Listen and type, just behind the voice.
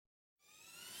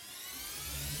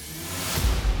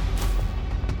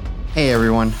Hey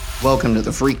everyone, welcome to the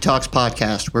FREQ Talks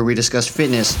Podcast, where we discuss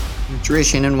fitness,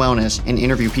 nutrition, and wellness, and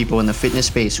interview people in the fitness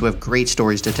space who have great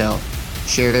stories to tell,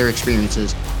 share their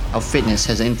experiences, how fitness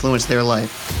has influenced their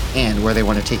life, and where they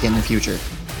want to take it in the future.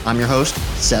 I'm your host,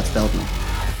 Seth Feldman.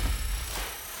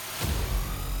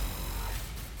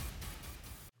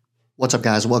 What's up,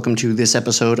 guys? Welcome to this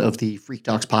episode of the FREQ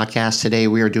Talks Podcast. Today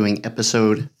we are doing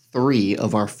episode 3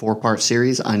 of our 4-part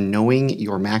series on knowing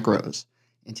your macros.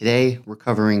 And today we're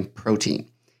covering protein.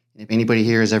 And if anybody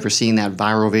here has ever seen that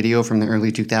viral video from the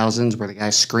early 2000s where the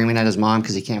guy's screaming at his mom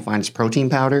because he can't find his protein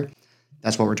powder,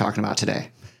 that's what we're talking about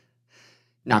today.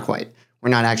 Not quite.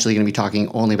 We're not actually going to be talking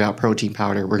only about protein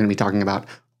powder. We're going to be talking about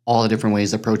all the different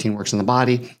ways that protein works in the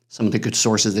body, some of the good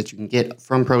sources that you can get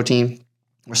from protein,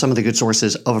 or some of the good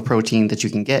sources of a protein that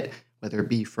you can get, whether it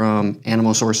be from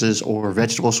animal sources or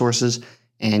vegetable sources,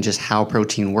 and just how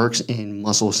protein works in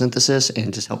muscle synthesis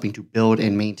and just helping to build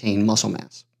and maintain muscle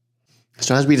mass.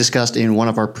 So as we discussed in one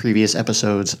of our previous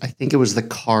episodes, I think it was the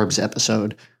carbs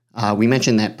episode, we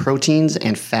mentioned that proteins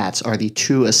and fats are the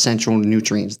 2 essential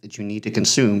nutrients that you need to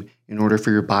consume in order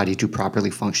for your body to properly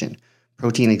function.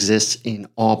 Protein exists in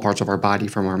all parts of our body,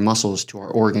 from our muscles to our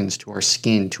organs, to our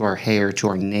skin, to our hair, to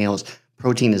our nails.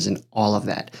 Protein is in all of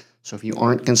that. So if you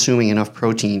aren't consuming enough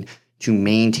protein to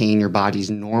maintain your body's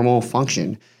normal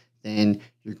function, then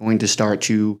you're going to start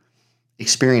to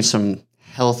experience some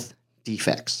health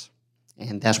defects.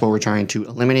 And that's what we're trying to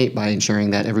eliminate by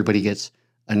ensuring that everybody gets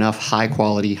enough high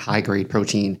quality, high grade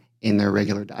protein in their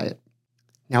regular diet.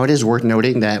 Now, it is worth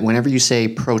noting that whenever you say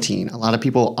protein, a lot of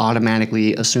people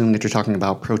automatically assume that you're talking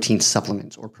about protein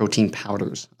supplements or protein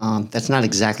powders. That's not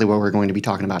exactly what we're going to be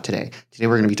talking about today. Today,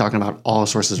 we're going to be talking about all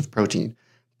sources of protein.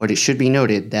 But it should be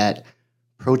noted that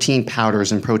protein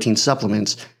powders and protein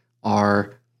supplements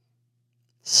are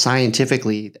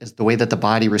scientifically, as the way that the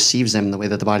body receives them, the way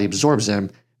that the body absorbs them,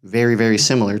 very, very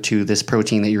similar to this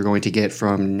protein that you're going to get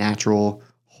from natural,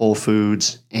 whole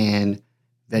foods and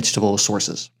vegetable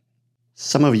sources.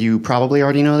 Some of you probably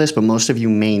already know this, but most of you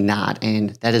may not, and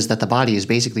that is that the body is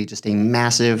basically just a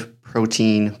massive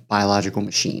protein biological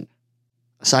machine.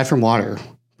 Aside from water,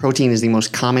 protein is the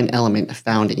most common element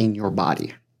found in your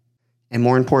body. And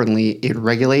more importantly, it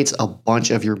regulates a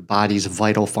bunch of your body's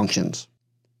vital functions.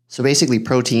 So basically,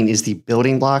 protein is the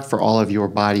building block for all of your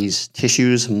body's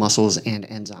tissues, muscles, and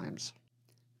enzymes.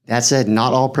 That said,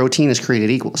 not all protein is created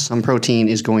equal. Some protein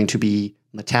is going to be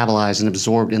metabolized and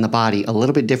absorbed in the body a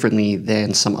little bit differently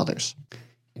than some others.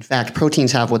 In fact,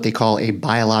 proteins have what they call a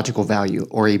biological value,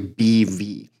 or a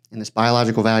BV. And this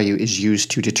biological value is used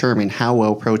to determine how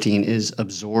well protein is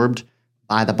absorbed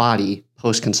by the body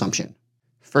post-consumption.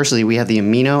 Firstly, we have the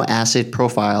amino acid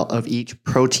profile of each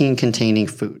protein-containing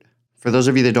food. For those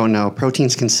of you that don't know,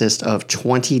 proteins consist of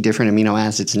 20 different amino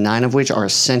acids, 9 of which are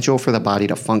essential for the body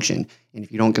to function. And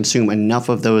if you don't consume enough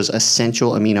of those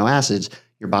essential amino acids,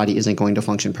 your body isn't going to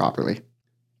function properly.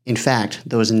 In fact,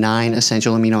 those 9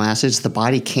 essential amino acids, the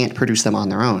body can't produce them on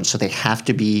their own, so they have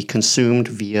to be consumed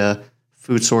via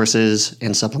food sources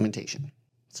and supplementation.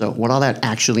 So what all that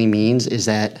actually means is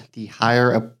that the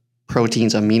higher a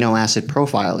protein's amino acid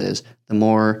profile is,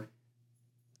 the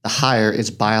higher its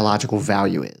biological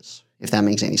value is, if that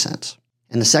makes any sense.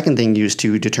 And the second thing used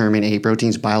to determine a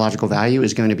protein's biological value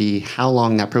is going to be how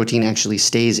long that protein actually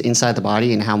stays inside the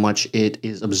body and how much it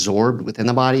is absorbed within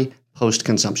the body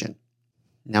post-consumption.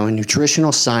 Now, in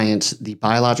nutritional science, the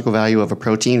biological value of a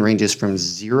protein ranges from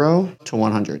 0 to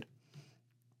 100.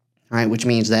 All right, which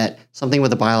means that something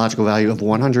with a biological value of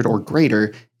 100 or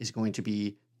greater is going to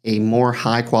be a more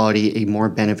high quality, a more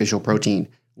beneficial protein,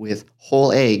 with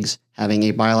whole eggs having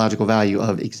a biological value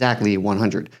of exactly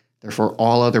 100. Therefore,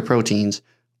 all other proteins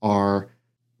are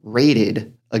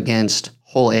rated against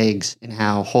whole eggs and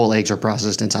how whole eggs are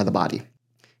processed inside the body.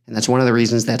 And that's one of the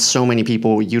reasons that so many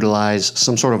people utilize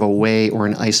some sort of a whey or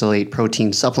an isolate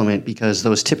protein supplement, because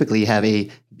those typically have a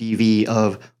BV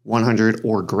of 100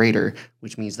 or greater,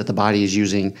 which means that the body is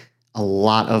using a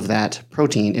lot of that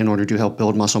protein in order to help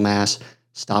build muscle mass,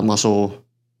 stop muscle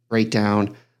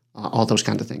breakdown, all those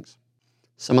kinds of things.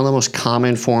 Some of the most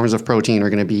common forms of protein are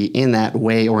going to be in that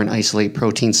whey or an isolate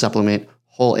protein supplement: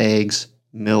 whole eggs,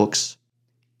 milks,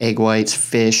 egg whites,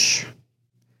 fish,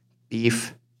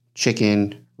 beef,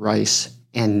 chicken, rice,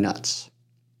 and nuts.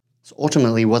 So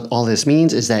ultimately, what all this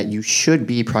means is that you should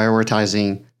be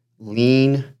prioritizing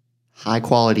lean,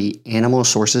 high-quality animal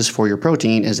sources for your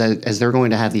protein, as they're going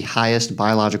to have the highest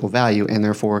biological value, and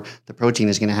therefore the protein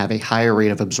is going to have a higher rate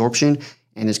of absorption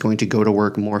and is going to go to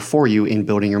work more for you in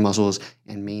building your muscles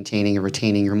and maintaining and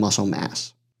retaining your muscle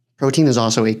mass. Protein is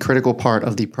also a critical part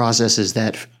of the processes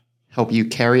that help you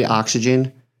carry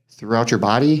oxygen throughout your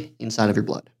body inside of your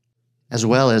blood. as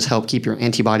well as help keep your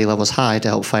antibody levels high to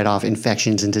help fight off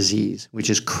infections and disease, which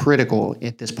is critical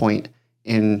at this point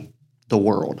in the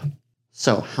world.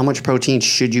 So how much protein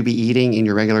should you be eating in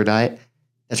your regular diet?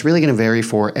 That's really going to vary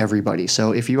for everybody.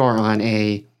 So if you are on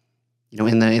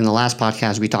in the last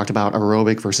podcast, we talked about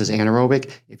aerobic versus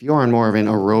anaerobic. If you are on more of an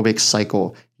aerobic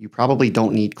cycle, you probably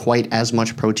don't need quite as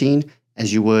much protein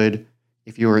as you would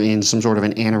if you were in some sort of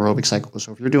an anaerobic cycle.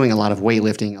 So if you're doing a lot of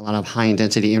weightlifting, a lot of high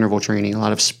intensity interval training, a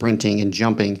lot of sprinting and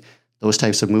jumping, those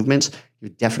types of movements, you're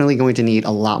definitely going to need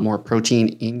a lot more protein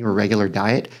in your regular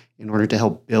diet in order to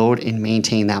help build and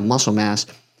maintain that muscle mass,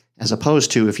 as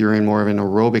opposed to if you're in more of an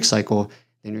aerobic cycle,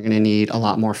 then you're going to need a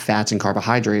lot more fats and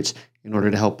carbohydrates in order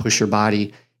to help push your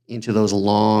body into those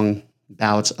long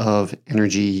bouts of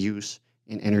energy use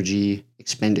and energy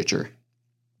expenditure.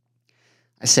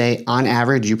 I say on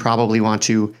average, you probably want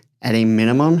to, at a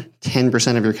minimum,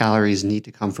 10% of your calories need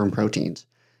to come from proteins.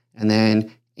 And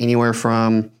then anywhere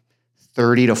from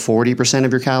 30 to 40%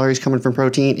 of your calories coming from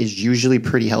protein is usually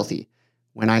pretty healthy.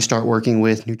 When I start working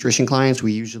with nutrition clients,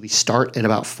 we usually start at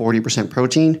about 40%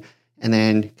 protein and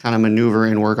then kind of maneuver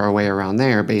and work our way around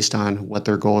there based on what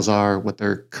their goals are, what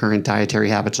their current dietary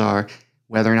habits are,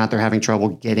 whether or not they're having trouble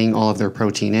getting all of their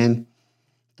protein in,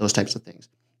 those types of things.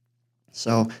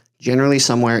 So generally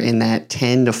somewhere in that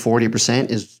 10 to 40%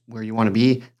 is where you want to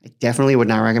be. I definitely would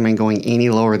not recommend going any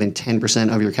lower than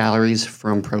 10% of your calories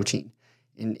from protein.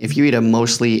 And if you eat a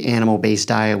mostly animal-based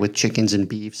diet with chickens and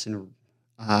beefs and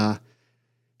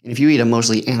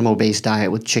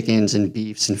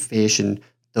beefs and fish and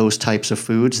those types of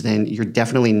foods, then you're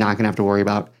definitely not going to have to worry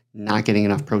about not getting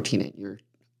enough protein in. You're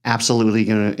absolutely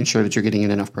going to ensure that you're getting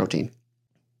in enough protein.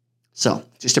 So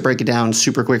just to break it down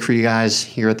super quick for you guys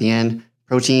here at the end,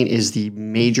 protein is the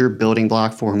major building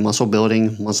block for muscle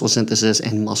building, muscle synthesis,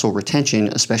 and muscle retention,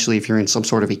 especially if you're in some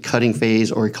sort of a cutting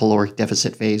phase or a caloric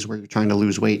deficit phase where you're trying to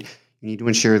lose weight. You need to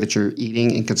ensure that you're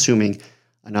eating and consuming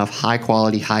enough high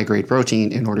quality, high grade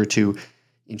protein in order to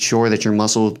ensure that you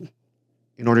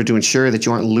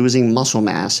aren't losing muscle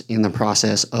mass in the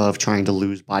process of trying to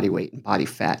lose body weight and body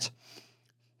fat.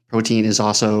 Protein is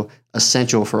also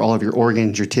essential for all of your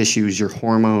organs, your tissues, your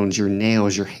hormones, your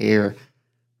nails, your hair,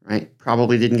 right?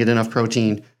 Probably didn't get enough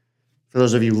protein. For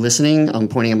those of you listening, I'm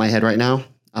pointing at my head right now.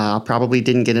 Probably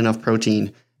didn't get enough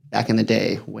protein back in the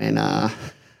day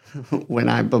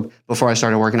before I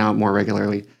started working out more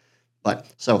regularly. But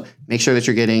so make sure that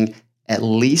you're getting at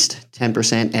least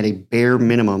 10% at a bare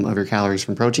minimum of your calories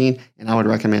from protein. And I would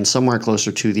recommend somewhere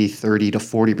closer to the 30 to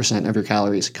 40% of your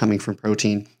calories coming from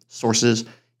protein sources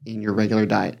in your regular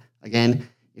diet. Again,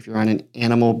 if you're on an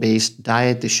animal-based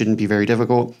diet, this shouldn't be very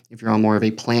difficult. If you're on more of a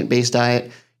plant-based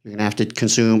diet, you're going to have to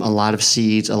consume a lot of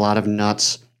seeds, a lot of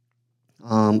nuts, a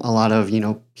lot of,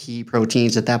 pea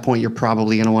proteins. At that point, you're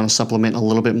probably going to want to supplement a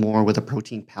little bit more with a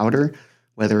protein powder,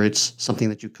 whether it's something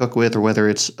that you cook with or whether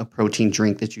it's a protein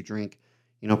drink that you drink,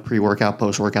 pre-workout,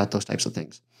 post-workout, those types of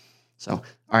things. So, all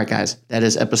right, guys, that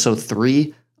is episode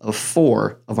 3 of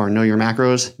 4 of our Know Your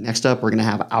Macros. Next up, we're going to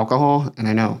have alcohol. And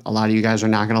I know a lot of you guys are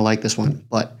not going to like this one,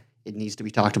 but it needs to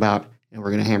be talked about and we're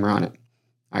going to hammer on it.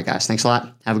 All right, guys, thanks a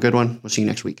lot. Have a good one. We'll see you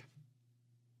next week.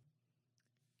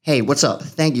 Hey, what's up?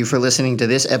 Thank you for listening to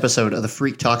this episode of the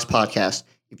FREQ Talks Podcast.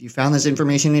 If you found this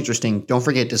information interesting, don't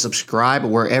forget to subscribe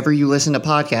wherever you listen to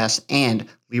podcasts and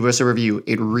leave us a review.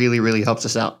 It really, really helps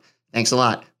us out. Thanks a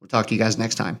lot. We'll talk to you guys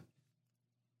next time.